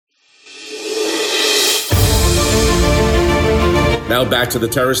Now back to the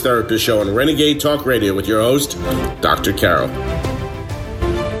Terrorist Therapist Show on Renegade Talk Radio with your host, Dr. Carol.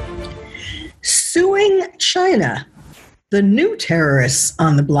 Suing China, the new terrorists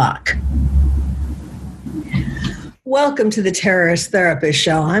on the block. Welcome to the Terrorist Therapist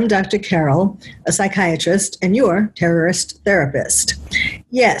Show. I'm Dr. Carol, a psychiatrist, and your terrorist therapist.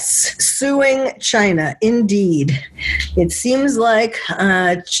 Yes, suing China, indeed. It seems like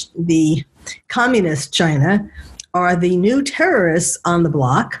the communist China are the new terrorists on the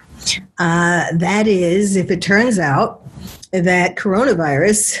block. That is, if it turns out that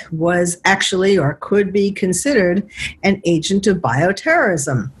coronavirus was actually or could be considered an agent of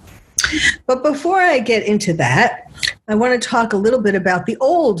bioterrorism. But before I get into that, I want to talk a little bit about the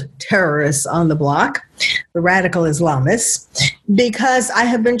old terrorists on the block, the radical Islamists, because I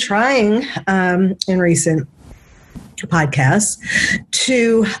have been trying in recent podcasts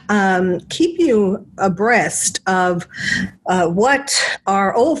to keep you abreast of what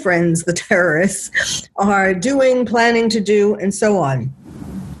our old friends, the terrorists, are doing, planning to do, and so on.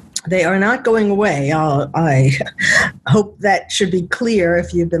 They are not going away. I hope that should be clear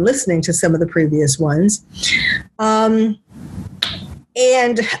if you've been listening to some of the previous ones.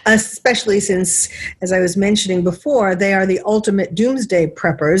 And especially since, as I was mentioning before, they are the ultimate doomsday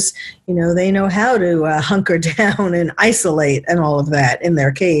preppers. You know, they know how to hunker down and isolate and all of that in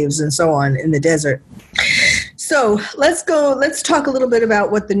their caves and so on in the desert. So let's talk a little bit about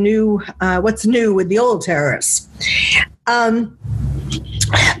what's new with the old terrorists.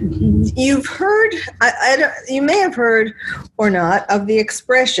 You've heard, you may have heard or not, of the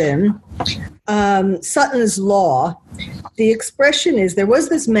expression Sutton's Law. The expression is, there was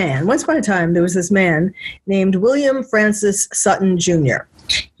this man, once upon a time, there was this man named William Francis Sutton Jr.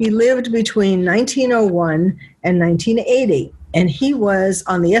 He lived between 1901 and 1980. And he was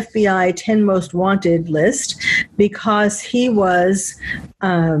on the FBI 10 Most Wanted list because he was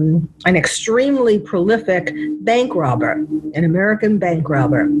an extremely prolific bank robber, an American bank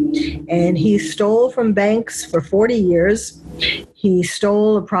robber. And he stole from banks for 40 years. He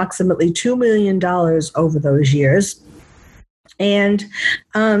stole approximately $2 million over those years. And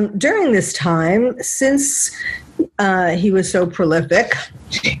during this time, since he was so prolific,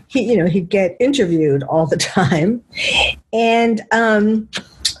 he'd get interviewed all the time. And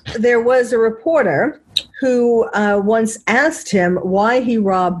there was a reporter who once asked him why he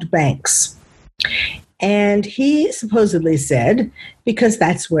robbed banks. And he supposedly said, because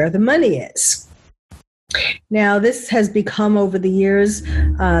that's where the money is. Now, this has become over the years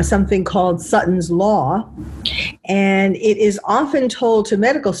something called Sutton's Law, and it is often told to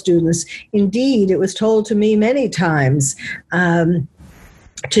medical students. Indeed, it was told to me many times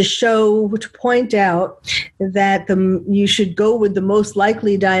to point out that you should go with the most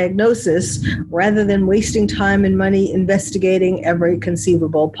likely diagnosis rather than wasting time and money investigating every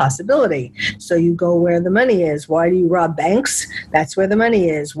conceivable possibility. So you go where the money is. Why do you rob banks? That's where the money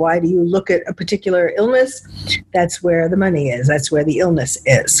is. Why do you look at a particular illness? That's where the money is. That's where the illness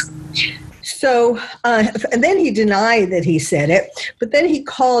is. So, and then he denied that he said it, but then he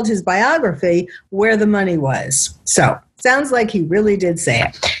called his biography Where the Money Was. So, sounds like he really did say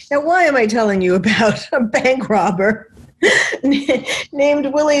it. Now, why am I telling you about a bank robber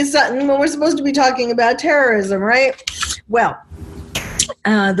named Willie Sutton when we're supposed to be talking about terrorism, right? Well,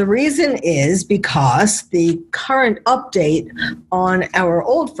 the reason is because the current update on our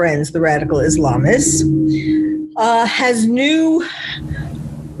old friends, the radical Islamists, has new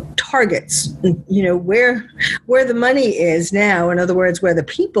targets. You know, where the money is now, in other words, where the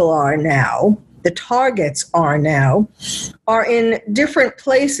people are now, the targets are now, are in different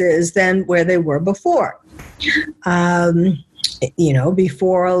places than where they were before.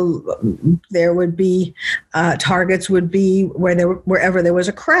 Before there would be targets would be wherever there was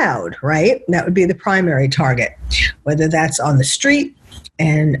a crowd, right? That would be the primary target, whether that's on the street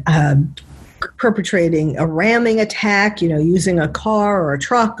and perpetrating a ramming attack, using a car or a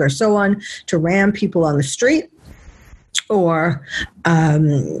truck or so on to ram people on the street, or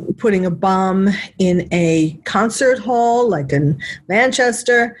putting a bomb in a concert hall like in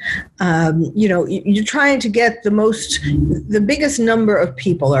Manchester. You're trying to get the biggest number of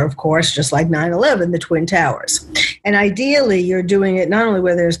people, or of course, just like 9/11, the Twin Towers. And ideally, you're doing it not only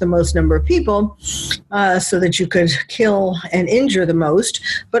where there's the most number of people, so that you could kill and injure the most,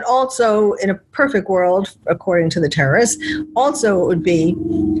 but also in a perfect world, according to the terrorists, also it would be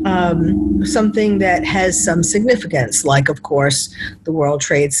something that has some significance, like, of course, the World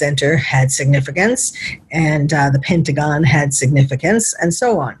Trade Center had significance, and the Pentagon had significance, and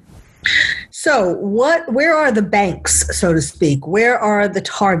so on. So where are the banks, so to speak? Where are the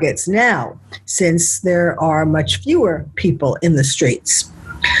targets now, since there are much fewer people in the streets?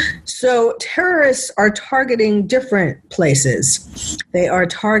 So terrorists are targeting different places. They are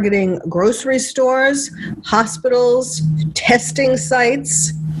targeting grocery stores, hospitals, testing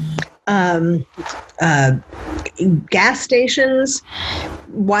sites, gas stations.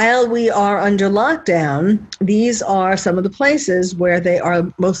 While we are under lockdown, these are some of the places where they are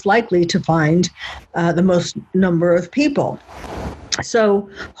most likely to find the most number of people. So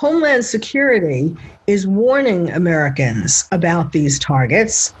Homeland Security is warning Americans about these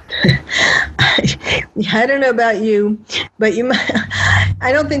targets. I don't know about you, but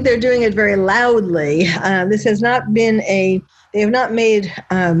I don't think they're doing it very loudly. This has not been they have not made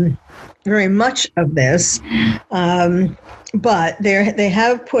very much of this, but they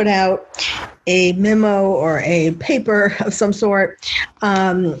have put out a memo or a paper of some sort,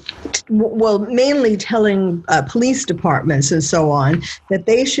 mainly telling police departments and so on that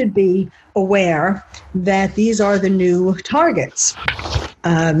they should be aware that these are the new targets.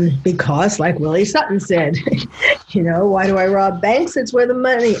 Because, like Willie Sutton said, why do I rob banks? It's where the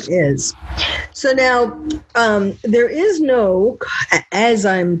money is. So now, there is no, as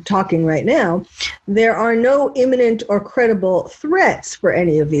I'm talking right now, there are no imminent or credible threats for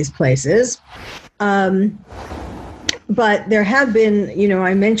any of these places. But there have been,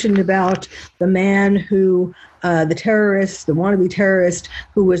 I mentioned about the man who, the terrorist, the wannabe terrorist,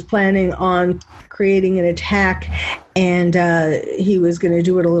 who was planning on creating an attack, and he was going to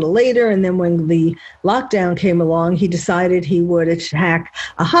do it a little later. And then when the lockdown came along, he decided he would attack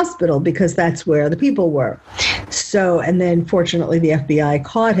a hospital because that's where the people were. So, and then fortunately the FBI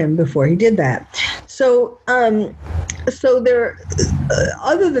caught him before he did that. So, there,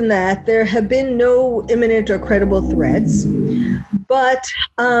 other than that, there have been no imminent or credible threats, but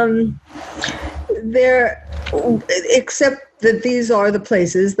except that these are the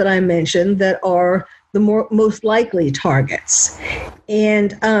places that I mentioned that are the most likely targets.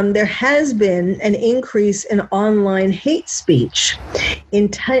 And there has been an increase in online hate speech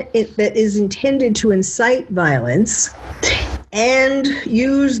that is intended to incite violence and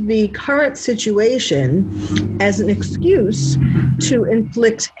use the current situation as an excuse to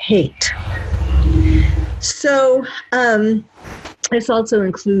inflict hate. So, this also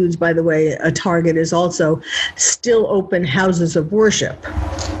includes, by the way, a target is also still open houses of worship.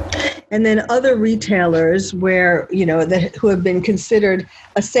 And then other retailers where, who have been considered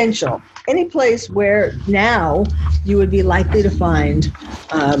essential. Any place where now you would be likely to find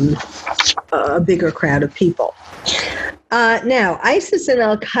a bigger crowd of people. Now, ISIS and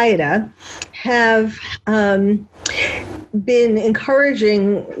Al-Qaeda have been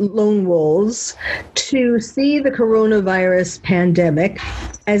encouraging lone wolves to see the coronavirus pandemic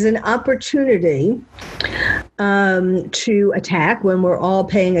as an opportunity to attack when we're all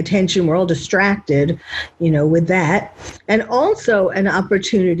paying attention, we're all distracted, with that, and also an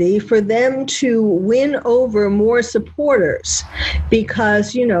opportunity for them to win over more supporters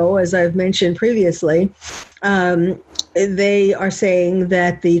because, as I've mentioned previously, they are saying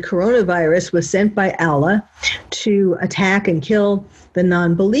that the coronavirus was sent by Allah to attack and kill the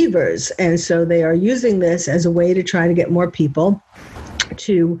non-believers. And so they are using this as a way to try to get more people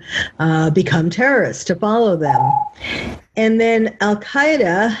to become terrorists, to follow them. And then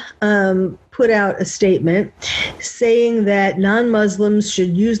Al-Qaeda put out a statement saying that non-Muslims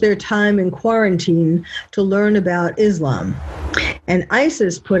should use their time in quarantine to learn about Islam. And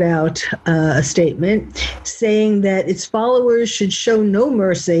ISIS put out a statement saying that its followers should show no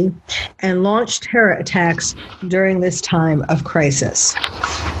mercy and launch terror attacks during this time of crisis.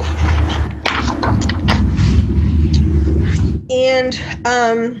 And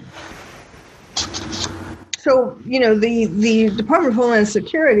so, the Department of Homeland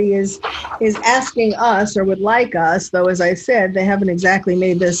Security is asking us, or would like us, though, as I said, they haven't exactly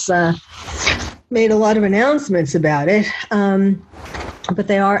made a lot of announcements about it. But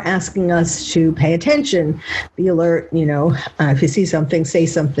they are asking us to pay attention, be alert, if you see something, say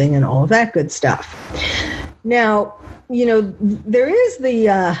something, and all of that good stuff. Now, there is the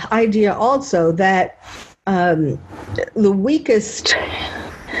idea also that the weakest,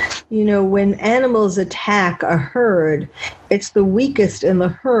 when animals attack a herd, it's the weakest in the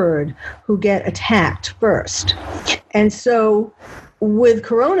herd who get attacked first. And so with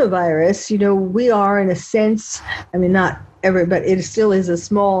coronavirus, we are in a sense, not but it still is a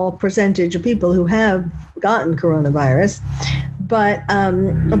small percentage of people who have gotten coronavirus. But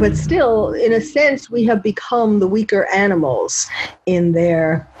still, in a sense, we have become the weaker animals in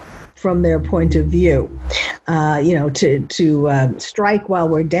their from their point of view, to strike while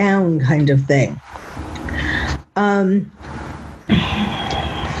we're down kind of thing.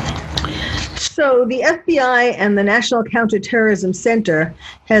 So the FBI and the National Counterterrorism Center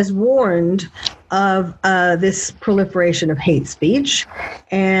has warned of this proliferation of hate speech,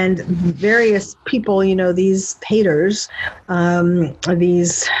 and various people, these haters,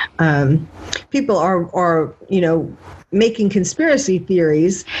 these people are making conspiracy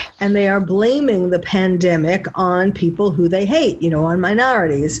theories, and they are blaming the pandemic on people who they hate, on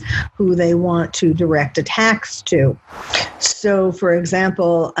minorities who they want to direct attacks to. So, for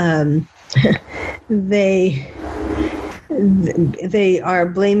example, they are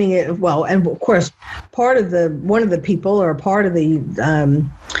blaming it. Well, and of course, one of the people, or part of the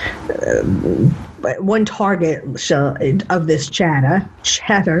one target of this chatter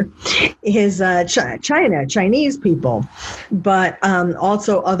is Chinese people, but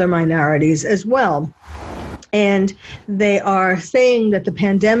also other minorities as well. And they are saying that the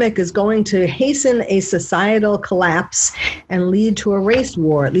pandemic is going to hasten a societal collapse and lead to a race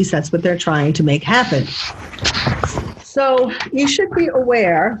war. At least that's what they're trying to make happen. So you should be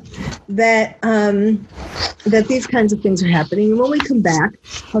aware that that these kinds of things are happening. And when we come back,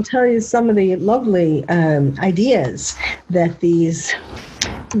 I'll tell you some of the lovely ideas that these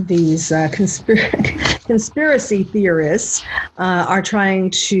conspiracy theorists are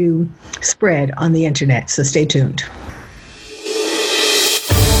trying to spread on the internet. So stay tuned.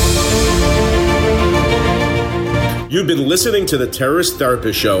 You've been listening to the Terrorist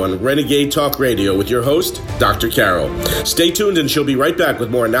Therapist Show on Renegade Talk Radio with your host, Dr. Carol. Stay tuned and she'll be right back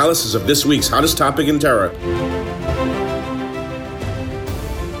with more analysis of this week's hottest topic in terror.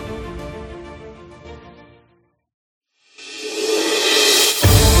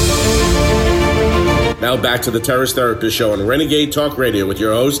 Now back to the Terrorist Therapist Show on Renegade Talk Radio with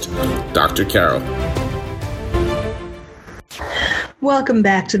your host, Dr. Carol. Welcome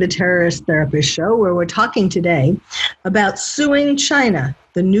back to the Terrorist Therapist Show, where we're talking today about suing China,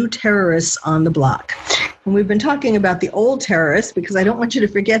 the new terrorists on the block. And we've been talking about the old terrorists because I don't want you to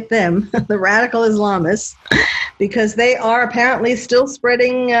forget them, the radical Islamists, because they are apparently still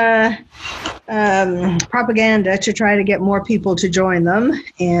spreading propaganda to try to get more people to join them.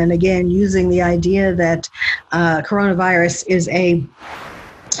 And again, using the idea that coronavirus is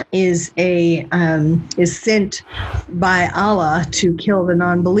sent by Allah to kill the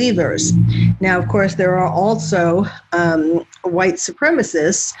non-believers. Now, of course, there are also white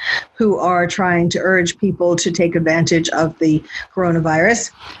supremacists who are trying to urge people to take advantage of the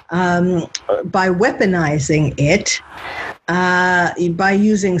coronavirus by weaponizing it, by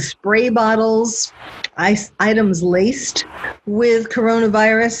using spray bottles, items laced with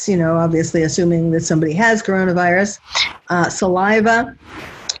coronavirus, obviously assuming that somebody has coronavirus, saliva.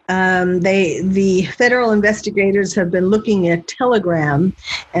 The federal investigators have been looking at Telegram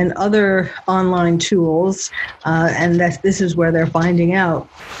and other online tools, and this is where they're finding out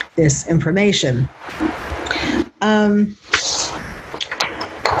this information.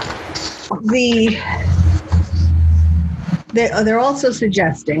 They're also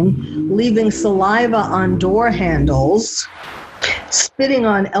suggesting leaving saliva on door handles, spitting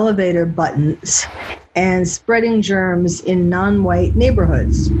on elevator buttons, and spreading germs in non-white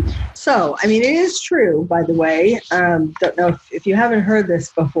neighborhoods. So, it is true, by the way, don't know if you haven't heard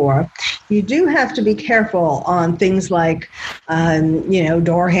this before, you do have to be careful on things like,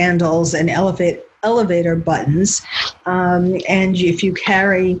 door handles and elevator buttons. And if you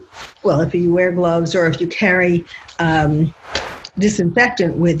wear gloves, or if you carry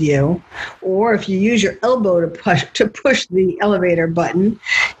disinfectant with you, or if you use your elbow to push the elevator button,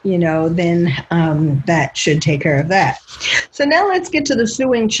 then that should take care of that. So now let's get to the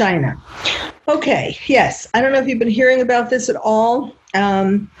suing China. Okay, yes, I don't know if you've been hearing about this at all.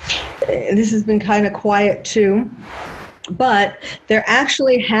 This has been kind of quiet too. But there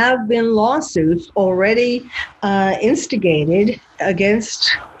actually have been lawsuits already instigated against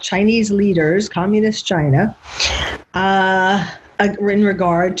Chinese leaders, Communist China, in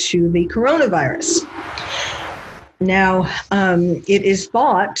regard to the coronavirus. Now, it is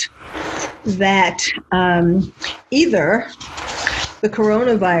thought that either the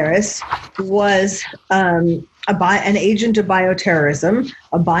coronavirus was an agent of bioterrorism,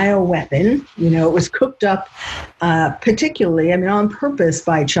 a bioweapon. It was cooked up particularly, on purpose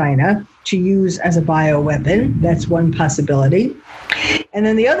by China to use as a bioweapon. That's one possibility. And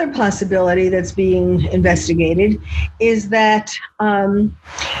then the other possibility that's being investigated is that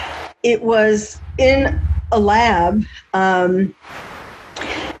it was in a lab,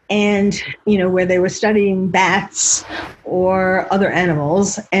 and, where they were studying bats or other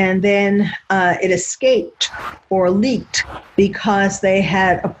animals, and then it escaped or leaked because they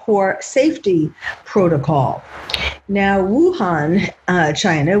had a poor safety protocol. Now, Wuhan,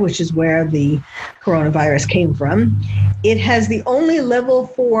 China, which is where the coronavirus came from, it has the only level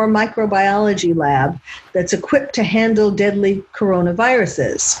 4 microbiology lab that's equipped to handle deadly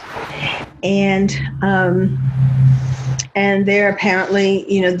coronaviruses. And they're apparently,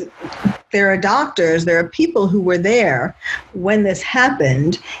 there are doctors, there are people who were there when this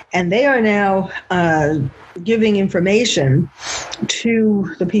happened, and they are now giving information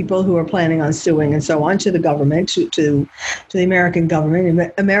to the people who are planning on suing and so on, to the government, to the American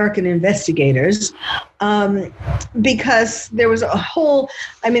government, American investigators, because there was a whole,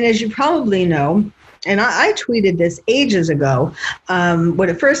 as you probably know, and I tweeted this ages ago, when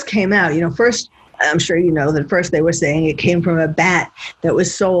it first came out, first, I'm sure you know that first they were saying it came from a bat that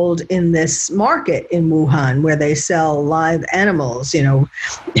was sold in this market in Wuhan where they sell live animals,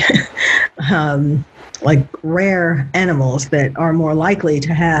 like rare animals that are more likely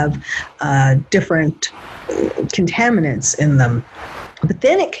to have different contaminants in them. But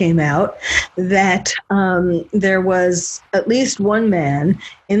then it came out that there was at least one man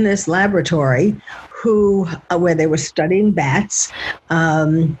in this laboratory who, where they were studying bats,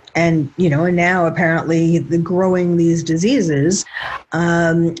 and now apparently growing these diseases,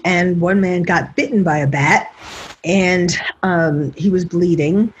 and one man got bitten by a bat, and he was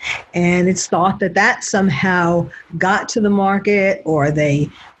bleeding, and it's thought that somehow got to the market, or the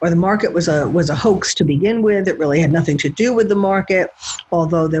market was a hoax to begin with. It really had nothing to do with the market,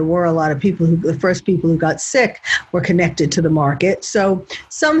 although there were a lot of people the first people who got sick were connected to the market. So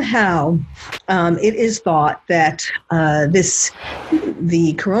somehow it is thought that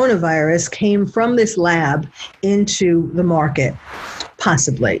the coronavirus came from this lab into the market.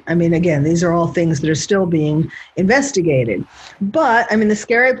 Possibly. Again, these are all things that are still being investigated. But, the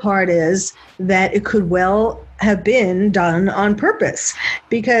scary part is that it could well have been done on purpose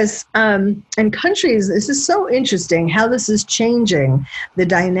because, and countries, this is so interesting how this is changing the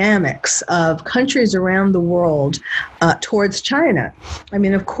dynamics of countries around the world towards China.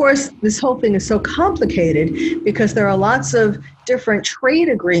 Of course, this whole thing is so complicated because there are lots of different trade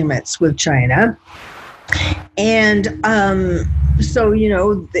agreements with China. And so,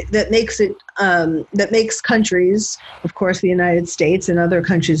 that makes countries, of course, the United States and other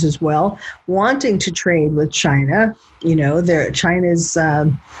countries as well, wanting to trade with China. China's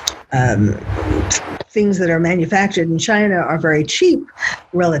things that are manufactured in China are very cheap,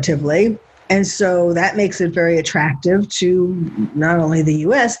 relatively. And so that makes it very attractive to not only the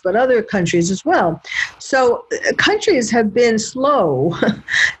U.S., but other countries as well. So countries have been slow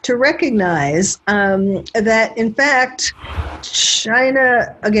to recognize that, in fact,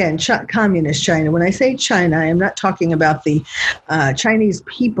 China, again, communist China, when I say China, I'm not talking about the Chinese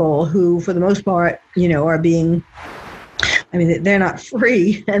people who, for the most part, are being... they're not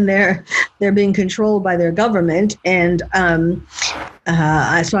free, and they're being controlled by their government, and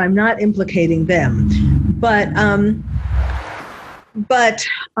so I'm not implicating them. But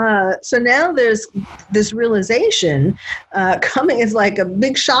so now there's this realization coming. It's like a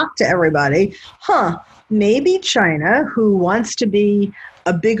big shock to everybody. Maybe China, who wants to be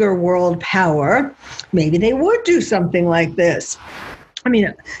a bigger world power, maybe they would do something like this.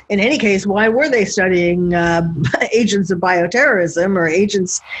 In any case, why were they studying agents of bioterrorism or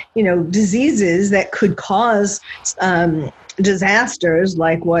agents, diseases that could cause disasters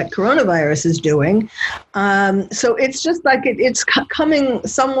like what coronavirus is doing? So it's just like it's coming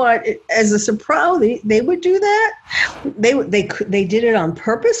somewhat as a surprise. They would do that. They did it on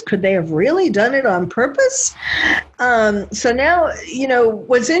purpose. Could they have really done it on purpose? So now,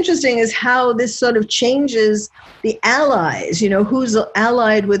 what's interesting is how this sort of changes the allies, who's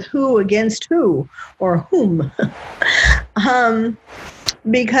allied with who against who or whom.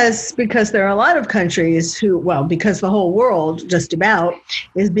 Because there are a lot of countries because the whole world just about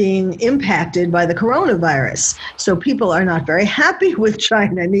is being impacted by the coronavirus. So people are not very happy with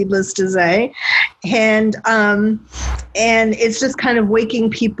China, needless to say. And it's just kind of waking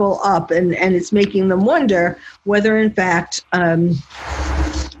people up and it's making them wonder whether, in fact,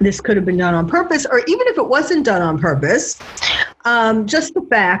 this could have been done on purpose, or even if it wasn't done on purpose, just the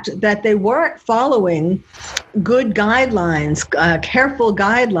fact that they weren't following good guidelines, careful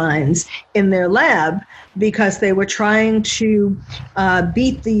guidelines in their lab, because they were trying to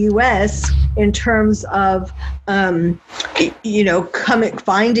beat the U.S. in terms of, finding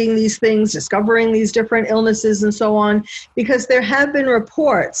these things, discovering these different illnesses and so on, because there have been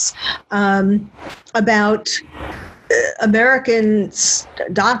reports about American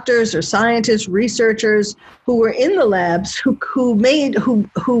doctors or scientists, researchers who were in the labs who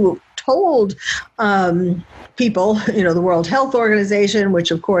told people, the World Health Organization,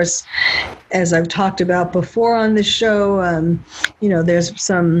 which of course, as I've talked about before on this show, there's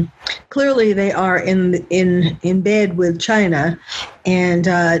some, clearly they are in bed with China and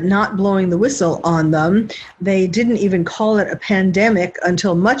not blowing the whistle on them. They didn't even call it a pandemic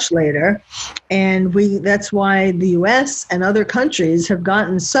until much later. And that's why the US and other countries have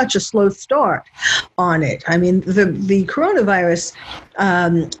gotten such a slow start on it. I mean, the coronavirus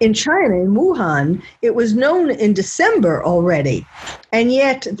in China, in Wuhan, it was known in December already. And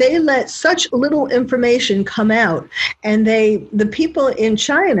yet they let such little information come out. And the people in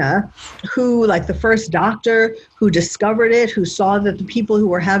China who, like the first doctor who discovered it, who saw that the people who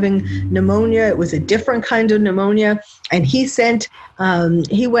were having pneumonia, it was a different kind of pneumonia. And he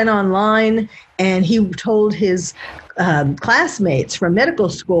went online and he told his classmates from medical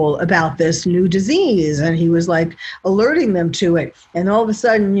school about this new disease. And he was like alerting them to it. And all of a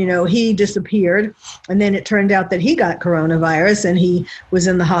sudden, he disappeared. And then it turned out that he got coronavirus and he was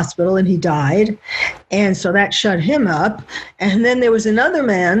in the hospital and he died. And so that shut him up. And then there was another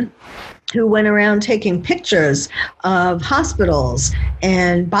man who went around taking pictures of hospitals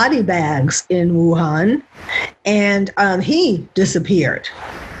and body bags in Wuhan, and he disappeared.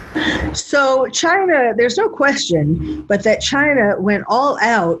 So China, there's no question, but that China went all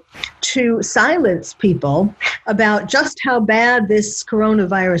out to silence people about just how bad this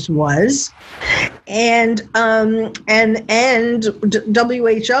coronavirus was, and WHO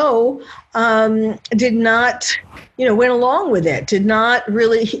did not, went along with it, did not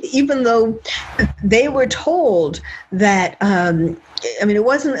really, even though they were told that, it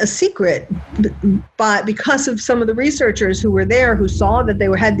wasn't a secret, but because of some of the researchers who were there who saw that they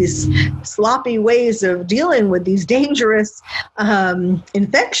had these sloppy ways of dealing with these dangerous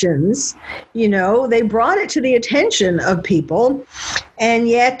infections, they brought it to the attention of people. And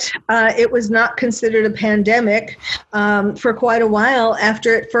yet it was not considered a pandemic for quite a while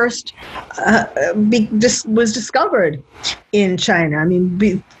after it first was discovered in China.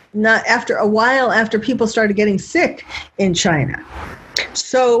 Not after a while after people started getting sick in China.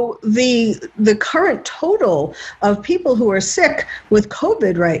 So the current total of people who are sick with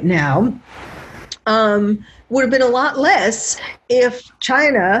COVID right now would have been a lot less if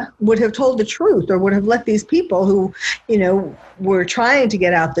China would have told the truth, or would have let these people who, were trying to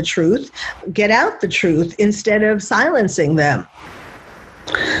get out the truth instead of silencing them.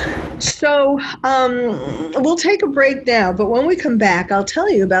 So we'll take a break now, but when we come back, I'll tell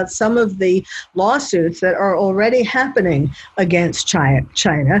you about some of the lawsuits that are already happening against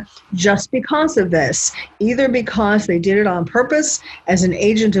China just because of this, either because they did it on purpose as an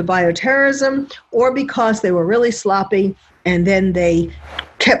agent of bioterrorism, or because they were really sloppy and then they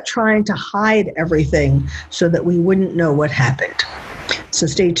kept trying to hide everything so that we wouldn't know what happened. So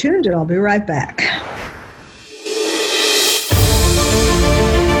stay tuned and I'll be right back.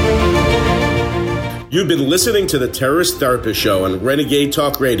 You've been listening to the Terrorist Therapist Show on Renegade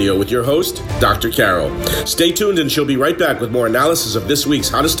Talk Radio with your host, Dr. Carol. Stay tuned and she'll be right back with more analysis of this week's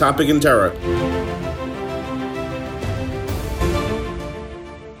hottest topic in terror.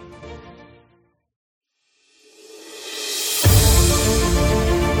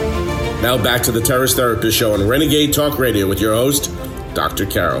 Now back to the Terrorist Therapist Show on Renegade Talk Radio with your host, Dr.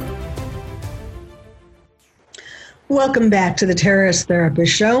 Carol. Welcome back to the Terrorist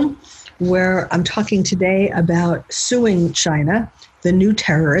Therapist Show, where I'm talking today about suing China, the new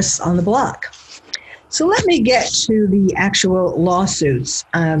terrorists on the block. So let me get to the actual lawsuits.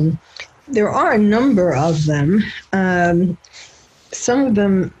 There are a number of them. Some of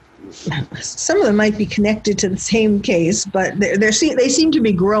them might be connected to the same case, but they seem to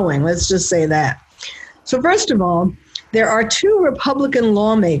be growing, let's just say that. So first of all, there are two Republican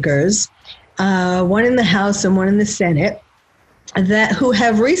lawmakers, one in the House and one in the Senate, who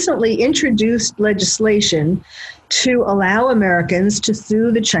have recently introduced legislation to allow Americans to sue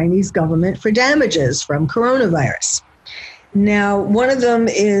the Chinese government for damages from coronavirus. Now, one of them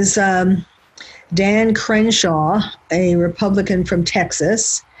is Dan Crenshaw, a Republican from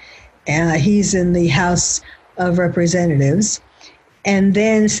Texas. He's in the House of Representatives. And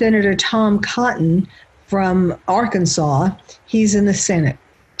then Senator Tom Cotton from Arkansas, he's in the Senate.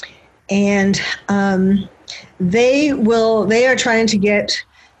 And they are trying to get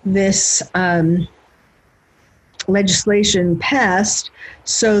this legislation passed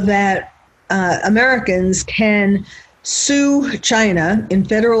so that Americans can sue China in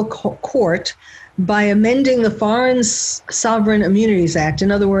federal court by amending the Foreign Sovereign Immunities Act.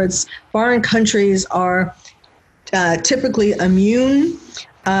 In other words, foreign countries are typically immune,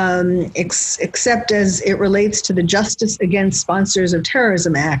 except as it relates to the Justice Against Sponsors of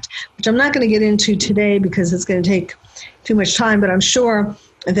Terrorism Act, which I'm not going to get into today because it's going to take too much time, but I'm sure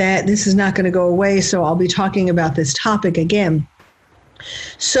that this is not going to go away, so I'll be talking about this topic again.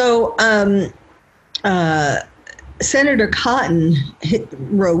 So Senator Cotton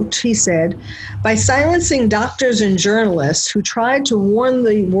he said, by silencing doctors and journalists who tried to warn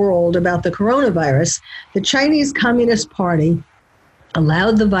the world about the coronavirus, the Chinese Communist Party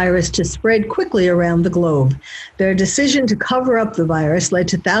allowed the virus to spread quickly around the globe. Their decision to cover up the virus led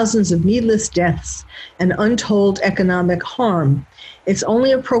to thousands of needless deaths and untold economic harm. It's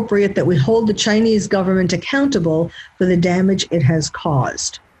only appropriate that we hold the Chinese government accountable for the damage it has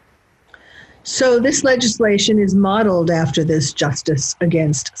caused. So this legislation is modeled after this Justice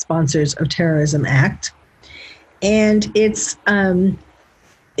Against Sponsors of Terrorism Act. And it's the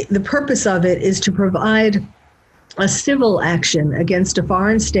purpose of it is to provide a civil action against a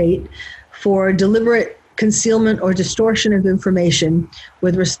foreign state for deliberate concealment or distortion of information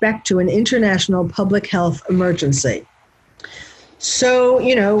with respect to an international public health emergency. So,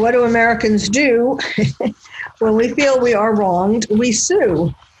 what do Americans do? When we feel we are wronged, we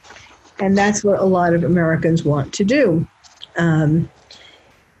sue. And that's what a lot of Americans want to do. And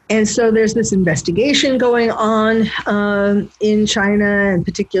so there's this investigation going on in China, and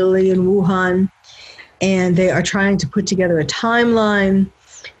particularly in Wuhan. And they are trying to put together a timeline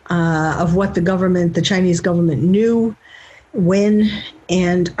of what the Chinese government knew, when.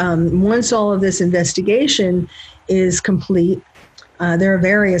 And once all of this investigation is complete, there are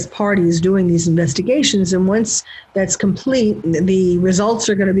various parties doing these investigations. And once that's complete, the results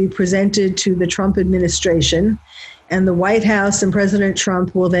are going to be presented to the Trump administration. And the White House and President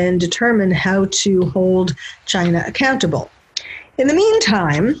Trump will then determine how to hold China accountable. In the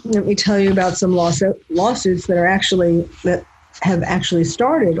meantime, let me tell you about some lawsuits that have actually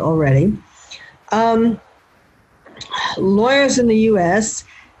started already. Lawyers in the U.S.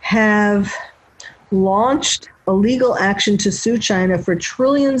 have launched a legal action to sue China for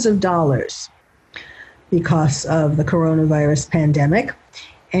trillions of dollars because of the coronavirus pandemic.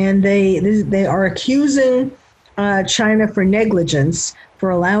 And they are accusing China for negligence for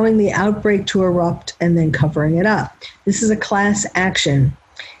allowing the outbreak to erupt and then covering it up. This is a class action,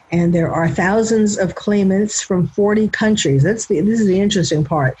 and there are thousands of claimants from 40 countries. This is the interesting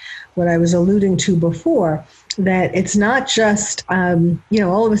part, what I was alluding to before, that it's not just,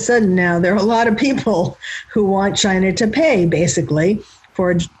 all of a sudden now there are a lot of people who want China to pay, basically,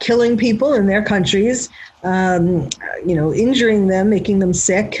 for killing people in their countries, injuring them, making them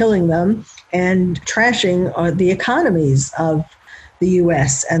sick, killing them, and trashing the economies of the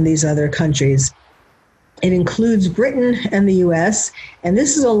U.S. and these other countries. It includes Britain and the U.S., and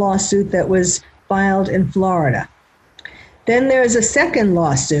this is a lawsuit that was filed in Florida. Then there's a second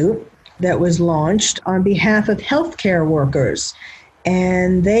lawsuit that was launched on behalf of healthcare workers,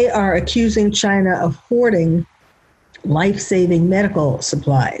 and they are accusing China of hoarding life-saving medical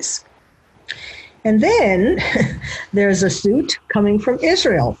supplies. And then there's a suit coming from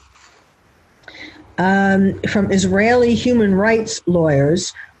Israel, from Israeli human rights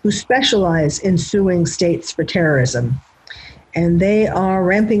lawyers who specialize in suing states for terrorism. And they are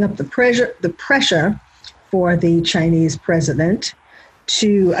ramping up the pressure for the Chinese president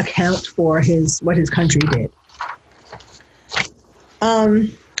to account for what his country did.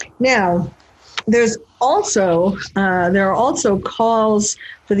 Now, there are also calls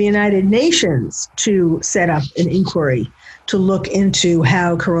for the United Nations to set up an inquiry to look into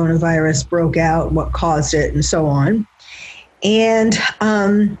how coronavirus broke out, what caused it, and so on. And,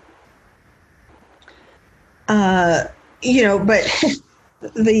 but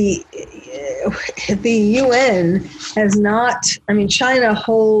the UN has not, China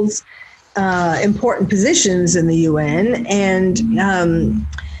holds important positions in the UN, and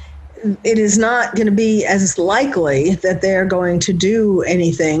it is not going to be as likely that they're going to do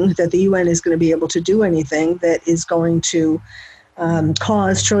anything, that the UN is going to be able to do anything that is going to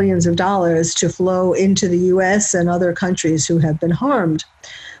cause trillions of dollars to flow into the US and other countries who have been harmed.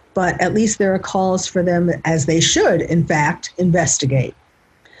 But at least there are calls for them, as they should, in fact, investigate.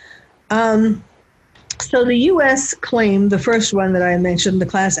 So the U.S. claim, the first one that I mentioned, the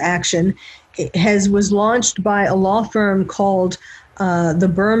class action, was launched by a law firm called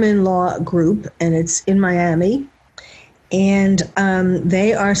the Berman Law Group, and it's in Miami. And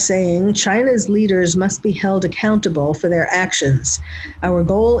they are saying China's leaders must be held accountable for their actions. Our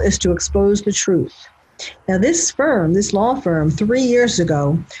goal is to expose the truth. Now, this law firm, 3 years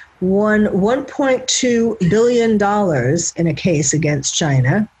ago, won $1.2 billion in a case against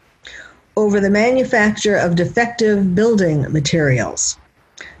China, over the manufacture of defective building materials.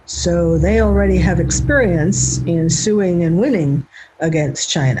 So they already have experience in suing and winning against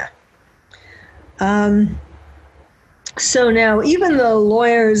China. So now, even though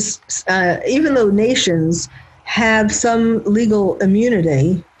nations have some legal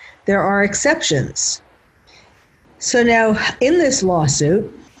immunity, there are exceptions. So now, in this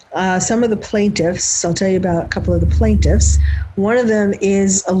lawsuit, some of the plaintiffs, I'll tell you about a couple of the plaintiffs. One of them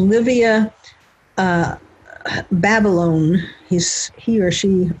is Olivia Babylon. He or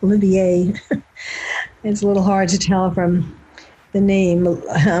she, Olivier. It's a little hard to tell from the name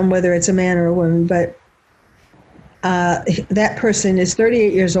whether it's a man or a woman, but that person is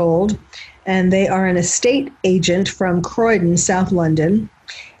 38 years old, and they are an estate agent from Croydon, South London,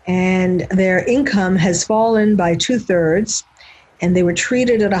 and their income has fallen by 2/3, and they were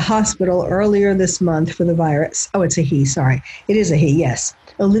treated at a hospital earlier this month for the virus. Oh, it's a he, sorry. It is a he, yes.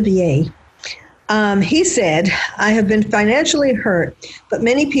 Olivier. He said, "I have been financially hurt, but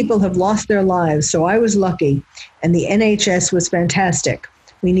many people have lost their lives, so I was lucky, and the NHS was fantastic.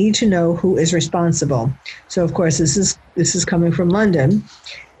 We need to know who is responsible." So, of course, this is coming from London.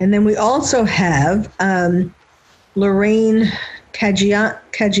 And then we also have Lorraine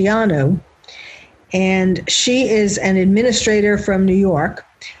Caggiano, and she is an administrator from New York.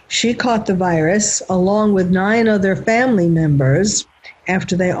 She caught the virus along with 9 other family members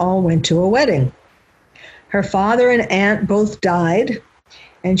after they all went to a wedding. Her father and aunt both died,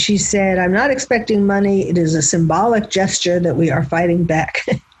 and she said, "I'm not expecting money. It is a symbolic gesture that we are fighting back."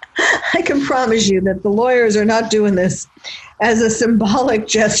 I can promise you that the lawyers are not doing this as a symbolic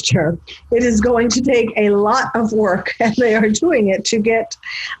gesture. It is going to take a lot of work, and they are doing it to get,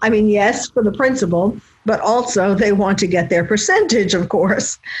 yes, for the principal, but also they want to get their percentage, of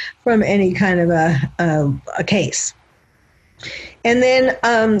course, from any kind of a case. And then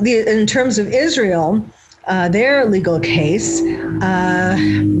in terms of Israel, their legal case,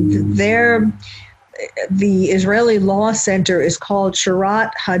 the Israeli Law Center is called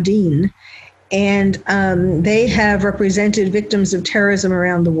Sharat Hadin, and they have represented victims of terrorism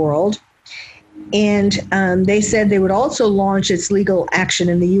around the world. And they said they would also launch its legal action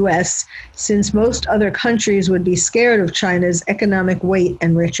in the U.S., since most other countries would be scared of China's economic weight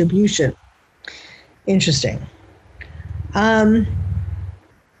and retribution. Interesting.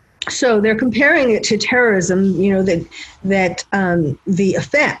 So they're comparing it to terrorism, that the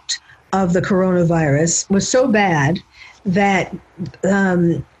effect of the coronavirus was so bad that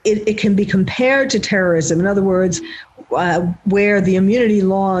it can be compared to terrorism. In other words, where the immunity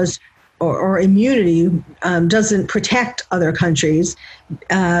laws or immunity doesn't protect other countries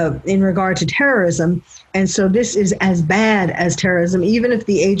in regard to terrorism. And so this is as bad as terrorism. Even if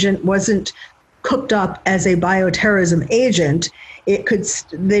the agent wasn't cooked up as a bioterrorism agent,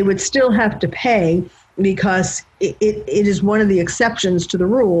 they would still have to pay, because it is one of the exceptions to the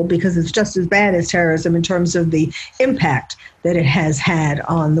rule, because it's just as bad as terrorism in terms of the impact that it has had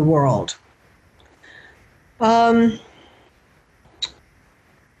on the world. And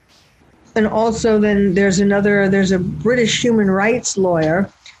also then there's a British human rights lawyer,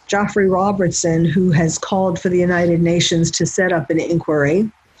 Geoffrey Robertson, who has called for the United Nations to set up an inquiry.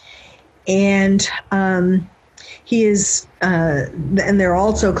 And he is, and there are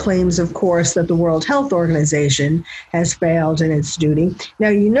also claims, of course, that the World Health Organization has failed in its duty.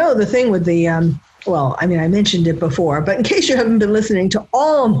 Now, the thing with the, I mentioned it before, but in case you haven't been listening to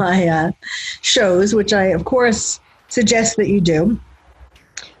all of my shows, which I, of course, suggest that you do,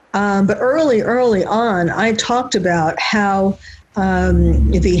 but early on, I talked about how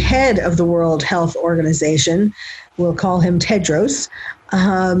the head of the World Health Organization, we'll call him Tedros,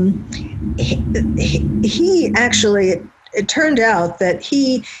 he actually, it turned out that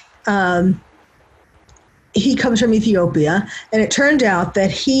he comes from Ethiopia, and it turned out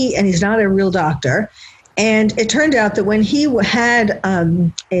that and he's not a real doctor, and it turned out that when he had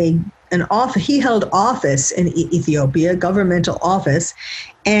he held office in Ethiopia, governmental office,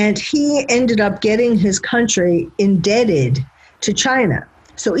 and he ended up getting his country indebted to China.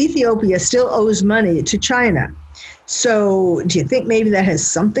 So Ethiopia still owes money to China. So do you think maybe that has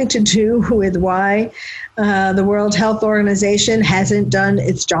something to do with why the World Health Organization hasn't done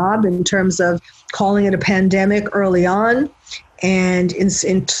its job in terms of calling it a pandemic early on, and in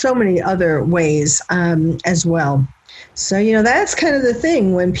so many other ways as well? So, that's kind of the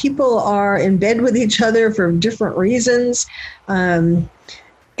thing. When people are in bed with each other for different reasons, and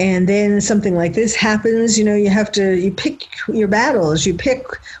then something like this happens, you pick your battles, you pick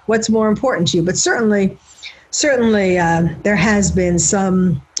what's more important to you. But certainly there has been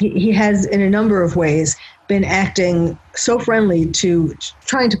he has in a number of ways been acting so friendly to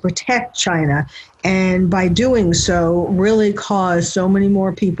trying to protect China, and by doing so, really caused so many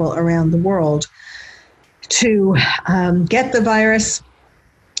more people around the world to get the virus,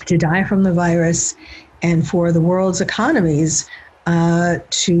 to die from the virus, and for the world's economies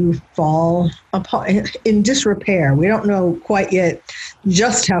to fall apart in disrepair. We don't know quite yet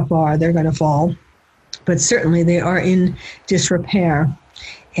just how far they're going to fall, but certainly they are in disrepair.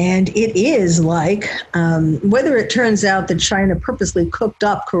 And it is like, whether it turns out that China purposely cooked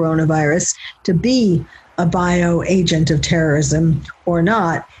up coronavirus to be a bioagent of terrorism or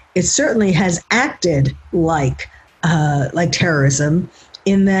not, it certainly has acted like terrorism,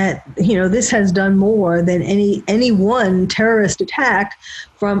 in that, this has done more than any one terrorist attack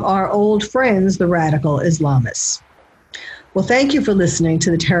from our old friends, the radical Islamists. Well, thank you for listening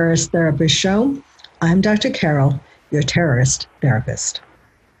to the Terrorist Therapist Show. I'm Dr. Carol, your terrorist therapist.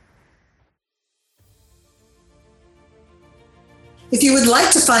 If you would like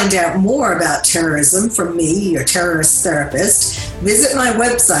to find out more about terrorism from me, your terrorist therapist, visit my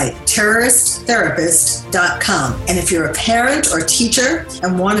website, terroristtherapist.com. And if you're a parent or teacher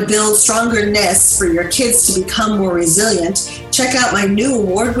and want to build stronger nests for your kids to become more resilient, check out my new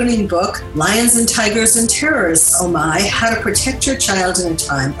award-winning book, Lions and Tigers and Terrorists, Oh My, How to Protect Your Child in a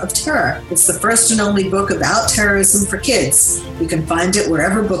Time of Terror. It's the first and only book about terrorism for kids. You can find it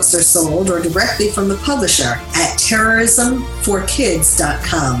wherever books are sold or directly from the publisher at terrorismforkids.com.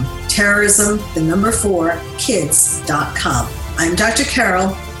 Terrorism, 4, kids.com. I'm Dr.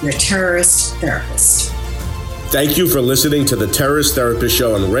 Carol, your terrorist therapist. Thank you for listening to the Terrorist Therapist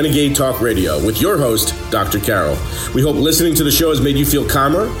Show on Renegade Talk Radio with your host, Dr. Carol. We hope listening to the show has made you feel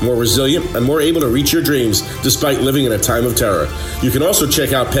calmer, more resilient, and more able to reach your dreams despite living in a time of terror. You can also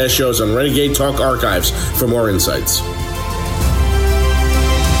check out past shows on Renegade Talk Archives for more insights.